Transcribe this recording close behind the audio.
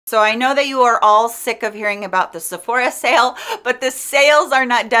So I know that you are all sick of hearing about the Sephora sale, but the sales are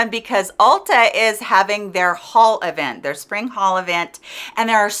not done because Ulta is having their haul event, their spring haul event, and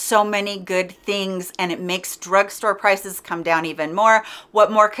there are so many good things, and it makes drugstore prices come down even more. What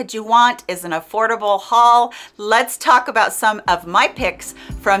more could you want is an affordable haul. Let's talk about some of my picks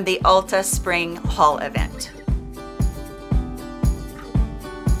from the Ulta spring haul event.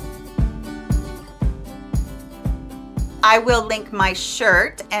 I will link my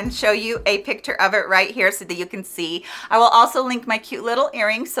shirt and show you a picture of it right here so that you can see. I will also link my cute little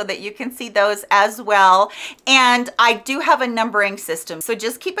earrings so that you can see those as well. And I do have a numbering system, so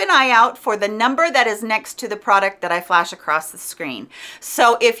just keep an eye out for the number that is next to the product that I flash across the screen.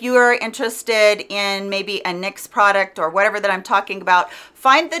 So if you are interested in maybe a NYX product or whatever that I'm talking about,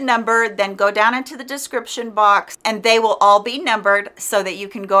 find the number, then go down into the description box and they will all be numbered so that you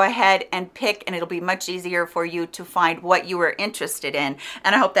can go ahead and pick, and it'll be much easier for you to find what you are interested in.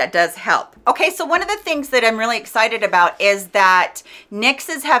 And I hope that does help. Okay, so one of the things that I'm really excited about is that NYX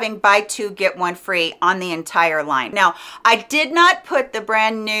is having buy two, get one free on the entire line. Now, I did not put the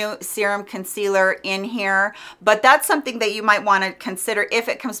brand new serum concealer in here, but that's something that you might want to consider if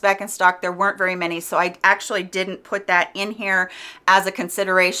it comes back in stock. There weren't very many, so I actually didn't put that in here as a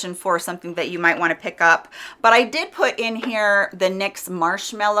consideration for something that you might want to pick up. But I did put in here the NYX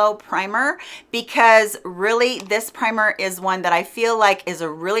Marshmallow Primer because really this primer is one that I feel like is a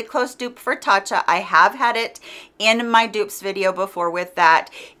really close dupe for Tatcha. I have had it in my dupes video before with that.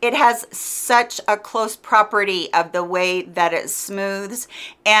 It has such a close property of the way that it smooths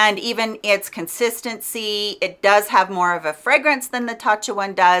and even its consistency. It does have more of a fragrance than the Tatcha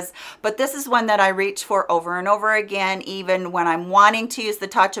one does, but this is one that I reach for over and over again, even when I'm wanting to use the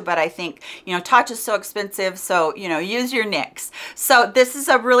Tatcha, but I think, you know, Tatcha is so expensive, so, you know, use your NYX. So this is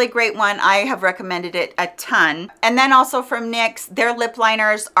a really great one. I have recommended it a ton. And then also from NYX, their lip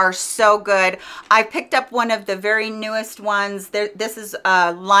liners are so good. I picked up one of the very newest ones. This is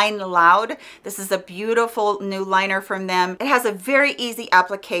Line Loud. This is a beautiful new liner from them. It has a very easy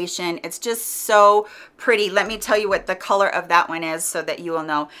application. It's just so pretty. Let me tell you what the color of that one is so that you will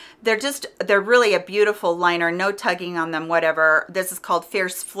know. They're really a beautiful liner, no tugging on them, whatever. This is called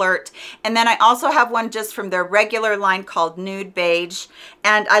Fierce Flirt. And then I also have one just from their regular line called Nude Beige.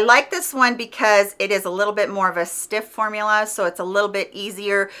 And I like this one because it is a little bit more of a stiff formula, so it's a little bit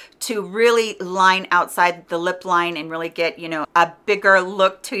easier to really line outside the lip line and really get, you know, a bigger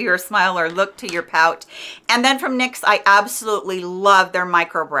look to your smile or look to your pout. And then from NYX, I absolutely love their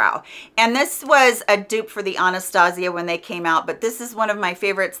micro brow. And this was a dupe for the Anastasia when they came out, but this is one of my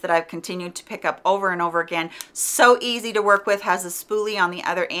favorites that I've continued to pick up over and over again. So easy to work with, has a spoolie on the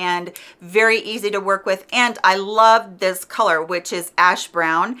other end, very easy to work with. And I love this color, which is ash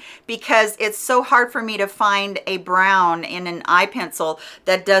brown, because it's so hard for me to find a brown in an eye pencil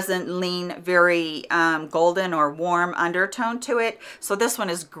that doesn't lean very golden or warm undertone to it. So this one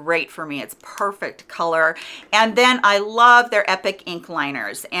is great for me. It's perfect color. And then I love their Epic ink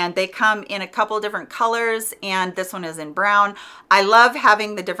liners, and they come in a couple different colors, and this one is in brown. I love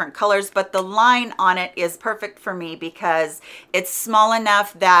having the different colors, but the line on it is perfect for me because it's small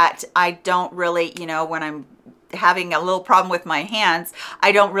enough that I don't really, you know, when I'm having a little problem with my hands,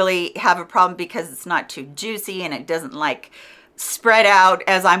 I don't really have a problem because it's not too juicy and it doesn't like spread out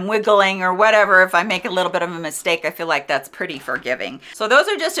as I'm wiggling or whatever. If I make a little bit of a mistake, I feel like that's pretty forgiving. So those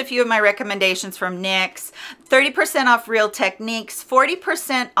are just a few of my recommendations from NYX. 30% off Real Techniques,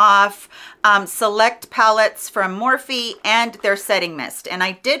 40% off select palettes from Morphe and their setting mist. And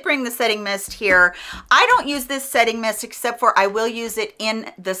I did bring the setting mist here. I don't use this setting mist except for I will use it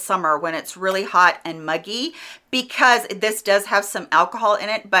in the summer when it's really hot and muggy, because this does have some alcohol in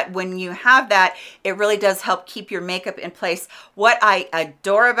it, but when you have that, it really does help keep your makeup in place. What I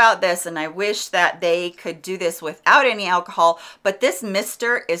adore about this, and I wish that they could do this without any alcohol, but this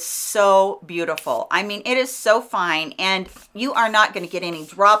mister is so beautiful. I mean, it is so fine, and you are not going to get any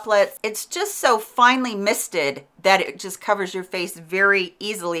droplets. It's just so finely misted that it just covers your face very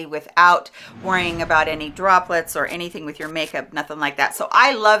easily without worrying about any droplets or anything with your makeup, nothing like that. So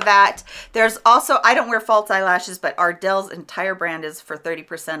I love that. There's also, I don't wear false eyelashes, but Ardell's entire brand is for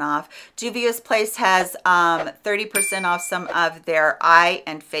 30% off. Juvia's Place has 30% off some of their eye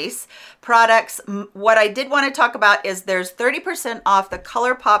and face products. What I did want to talk about is there's 30% off the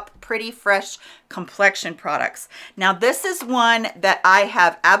Colourpop Pretty Fresh complexion products. Now this is one that I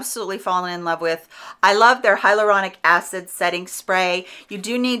have absolutely fallen in love with. I love their hyaluronic acid setting spray. You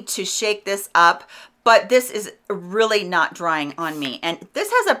do need to shake this up, but this is really not drying on me. And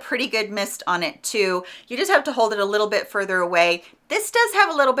this has a pretty good mist on it too. You just have to hold it a little bit further away. This does have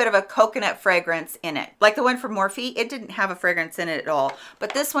a little bit of a coconut fragrance in it. Like the one from Morphe, it didn't have a fragrance in it at all,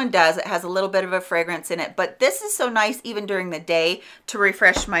 but this one does. It has a little bit of a fragrance in it, but this is so nice even during the day to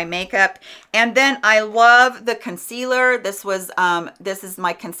refresh my makeup. And then I love the concealer. This is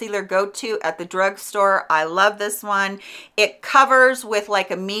my concealer go-to at the drugstore. I love this one. It covers with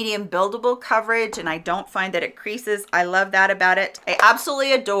like a medium buildable coverage, and I don't find that it creases. I love that about it. I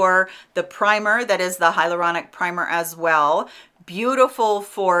absolutely adore the primer that is the hyaluronic primer as well. Beautiful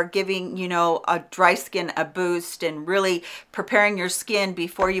for giving, you know, a dry skin a boost and really preparing your skin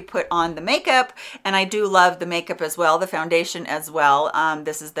before you put on the makeup. And I do love the makeup as well, the foundation as well.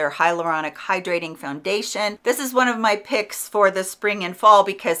 This is their hyaluronic hydrating foundation. This is one of my picks for the spring and fall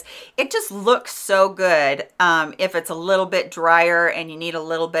because it just looks so good if it's a little bit drier and you need a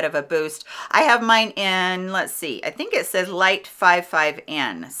little bit of a boost. I have mine in, let's see, I think it says light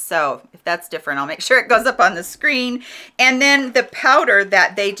 55N. So if that's different, I'll make sure it goes up on the screen. And then the powder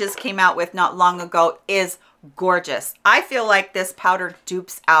that they just came out with not long ago is gorgeous. I feel like this powder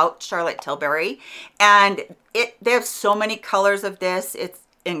dupes out Charlotte Tilbury, and they have so many colors of this. It's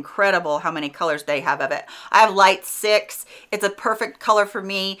incredible how many colors they have of it. I have light 6. It's a perfect color for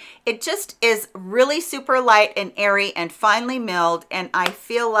me. It just is really super light and airy and finely milled, and I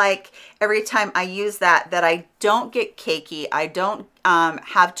feel like every time I use that I don't get cakey. I don't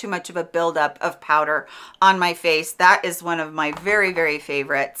have too much of a buildup of powder on my face. That is one of my very, very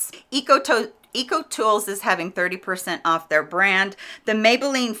favorites. Eco Tools is having 30% off their brand. The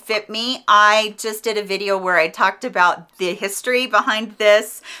Maybelline Fit Me, I just did a video where I talked about the history behind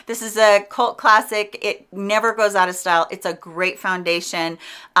this. This is a cult classic. It never goes out of style. It's a great foundation.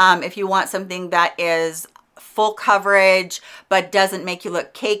 If you want something that is full coverage but doesn't make you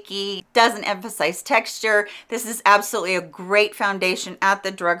look cakey, doesn't emphasize texture, this is absolutely a great foundation at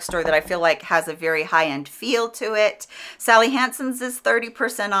the drugstore that I feel like has a very high-end feel to it. Sally Hansen's is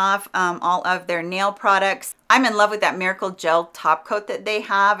 30% off all of their nail products. I'm in love with that Miracle Gel top coat that they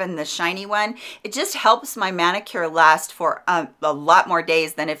have, and the shiny one. It just helps my manicure last for a lot more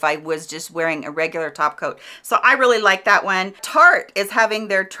days than if I was just wearing a regular top coat. So I really like that one. Tarte is having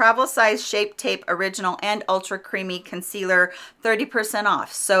their travel size Shape Tape Original and Ultra Creamy Concealer 30%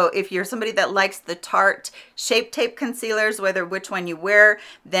 off. So if you're somebody that likes the Tarte Shape Tape concealers, whether which one you wear,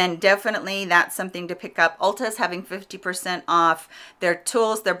 then definitely that's something to pick up. Ulta is having 50% off their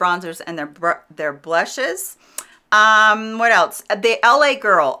tools, their bronzers, and their blushes. What else? The LA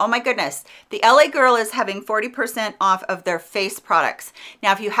Girl. Oh my goodness. The LA Girl is having 40% off of their face products.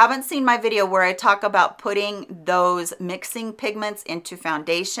 Now, if you haven't seen my video where I talk about putting those mixing pigments into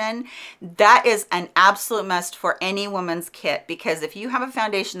foundation, that is an absolute must for any woman's kit, because if you have a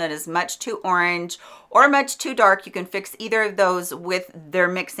foundation that is much too orange or much too dark, you can fix either of those with their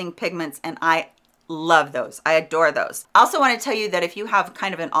mixing pigments, and I love those. I adore those. I also want to tell you that if you have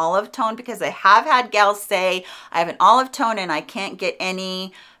kind of an olive tone, because I have had gals say I have an olive tone and I can't get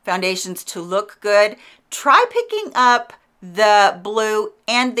any foundations to look good, try picking up the blue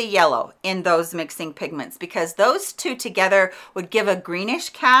and the yellow in those mixing pigments, because those two together would give a greenish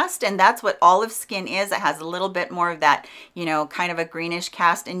cast, and that's what olive skin is. It has a little bit more of that, you know, kind of a greenish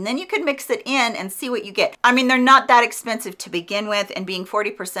cast, and then you can mix it in and see what you get. I mean, they're not that expensive to begin with, and being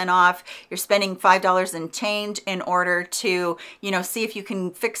 40% off, you're spending $5 and change in order to, you know, see if you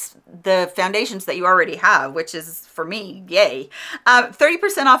can fix the foundations that you already have, which is, for me, yay.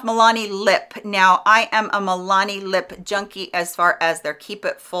 30% off Milani lip. Now, I am a Milani lip junkie as far as their Keep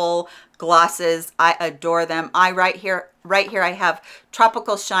It Full glosses. I adore them. Right here I have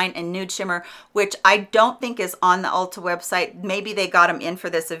Tropical Shine and Nude Shimmer, which I don't think is on the Ulta website. Maybe they got them in for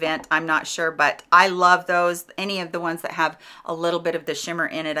this event, I'm not sure, but I love those. Any of the ones that have a little bit of the shimmer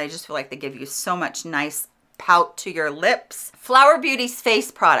in it, I just feel like they give you so much nice pout to your lips. Flower Beauty's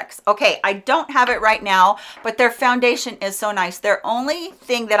face products. Okay, I don't have it right now, but their foundation is so nice. Their only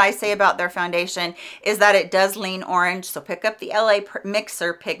thing that I say about their foundation is that it does lean orange, so pick up the LA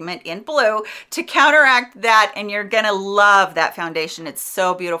Mixer pigment in blue to counteract that, and you're gonna love that foundation. It's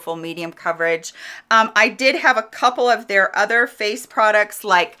so beautiful, medium coverage. I did have a couple of their other face products,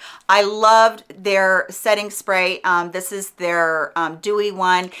 like I loved their setting spray. This is their dewy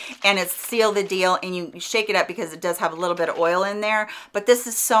one, and it's Seal the Deal, and you shake it up because it does have a little bit of oil in there, but this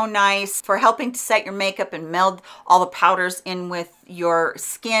is so nice for helping to set your makeup and meld all the powders in with your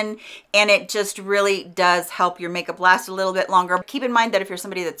skin, and it just really does help your makeup last a little bit longer. Keep in mind that if you're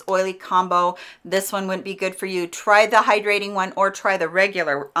somebody that's oily combo, this one wouldn't be good for you. Try the hydrating one or try the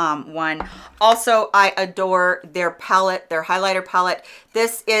regular one. Also, I adore their palette, their highlighter palette.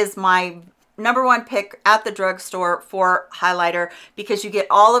 This is my number one pick at the drugstore for highlighter because you get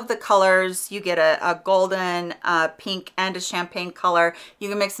all of the colors. You get a golden, pink, and a champagne color. You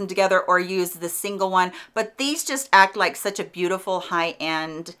can mix them together or use the single one, but these just act like such a beautiful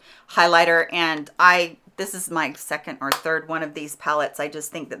high-end highlighter, and this is my second or third one of these palettes. I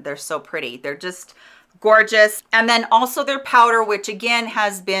just think that they're so pretty. They're just gorgeous. And then also their powder, which again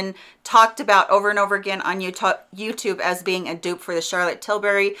has been talked about over and over again on YouTube as being a dupe for the Charlotte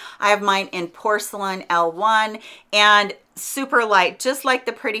Tilbury. I have mine in Porcelain L1 and super light, just like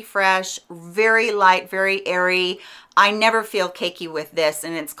the Pretty Fresh, very light, very airy. I never feel cakey with this,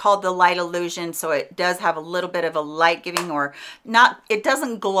 and it's called the Light Illusion, so it does have a little bit of a light giving, or not, it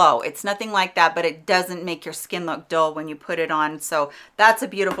doesn't glow. It's nothing like that, but it doesn't make your skin look dull when you put it on. So that's a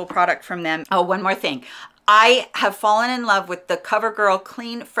beautiful product from them. Oh, one more thing. I have fallen in love with the CoverGirl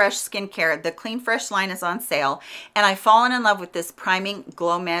Clean Fresh Skincare. The Clean Fresh line is on sale, and I've fallen in love with this priming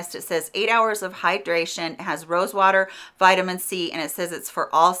glow mist. It says 8 hours of hydration. It has rose water, vitamin C, and it says it's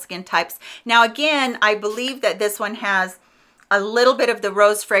for all skin types. Now again, I believe that this one has a little bit of the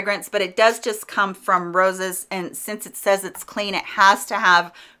rose fragrance, but it does just come from roses, and since it says it's clean, it has to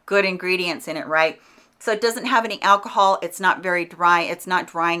have good ingredients in it, right? So it doesn't have any alcohol. It's not very dry. It's not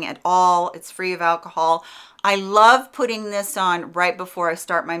drying at all. It's free of alcohol. I love putting this on right before I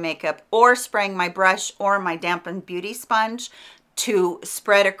start my makeup, or spraying my brush or my dampened beauty sponge to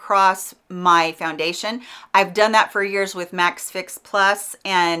spread across my foundation. I've done that for years with Max Fix Plus,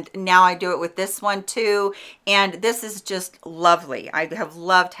 and now I do it with this one too, and this is just lovely. I have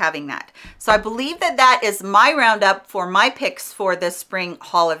loved having that. So I believe that that is my roundup for my picks for the spring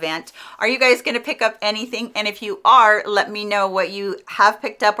haul event. Are you guys going to pick up anything? And if you are, let me know what you have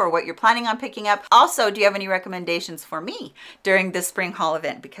picked up or what you're planning on picking up. Also, do you have any recommendations for me during the spring haul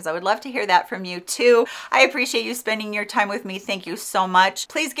event? Because I would love to hear that from you too. I appreciate you spending your time with me. Thank you so much.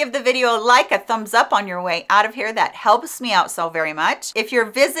 Please give the video a like, a thumbs up on your way out of here. That helps me out so very much. If you're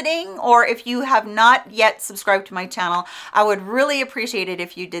visiting, or if you have not yet subscribed to my channel, I would really appreciate it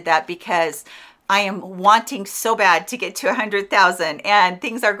if you did that, because I am wanting so bad to get to 100,000, and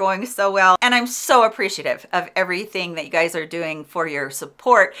things are going so well. And I'm so appreciative of everything that you guys are doing for your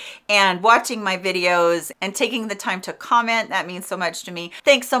support and watching my videos and taking the time to comment. That means so much to me.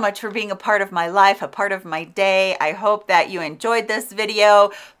 Thanks so much for being a part of my life, a part of my day. I hope that you enjoyed this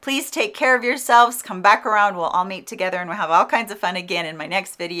video. Please take care of yourselves. Come back around. We'll all meet together and we'll have all kinds of fun again in my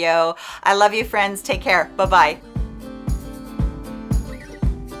next video. I love you, friends. Take care. Bye-bye.